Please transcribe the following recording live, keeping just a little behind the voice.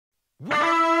You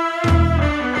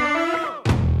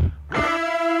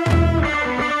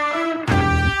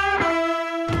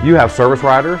have service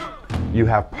writers, you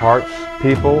have parts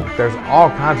people, there's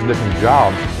all kinds of different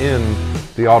jobs in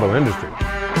the auto industry.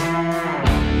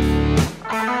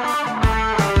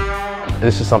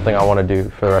 This is something I want to do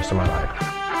for the rest of my life.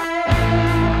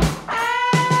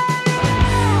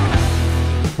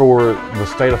 For the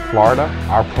state of Florida,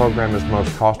 our program is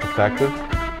most cost effective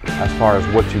as far as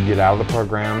what you get out of the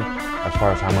program, as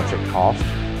far as how much it costs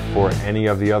for any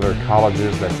of the other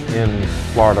colleges that's in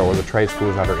Florida or the trade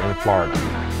schools that are in Florida.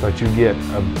 But you get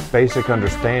a basic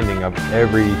understanding of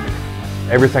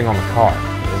everything on the car.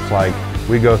 It's like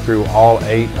we go through all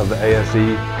 8 of the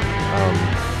ASE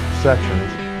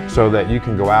sections so that you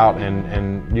can go out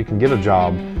and you can get a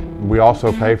job. We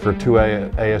also pay for 2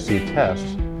 ASE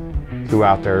tests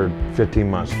throughout their 15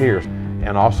 months here.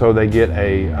 And also they get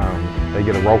a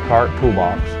roll cart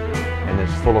toolbox, and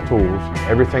it's full of tools.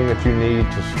 Everything that you need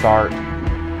to start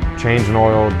changing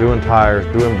oil, doing tires,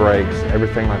 doing brakes,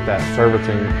 everything like that,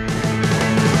 servicing.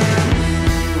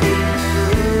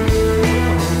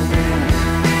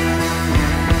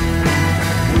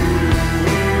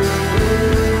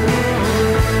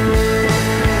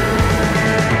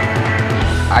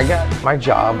 I got my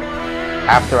job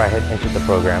after I had entered the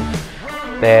program.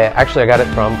 Actually, I got it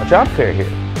from a job fair here.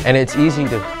 And it's easy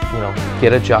to,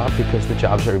 get a job because the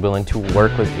jobs are willing to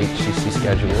work with HCC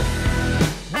schedule.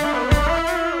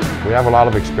 We have a lot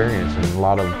of experience and a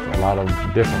lot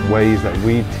of different ways that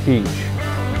we teach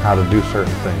how to do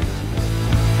certain things.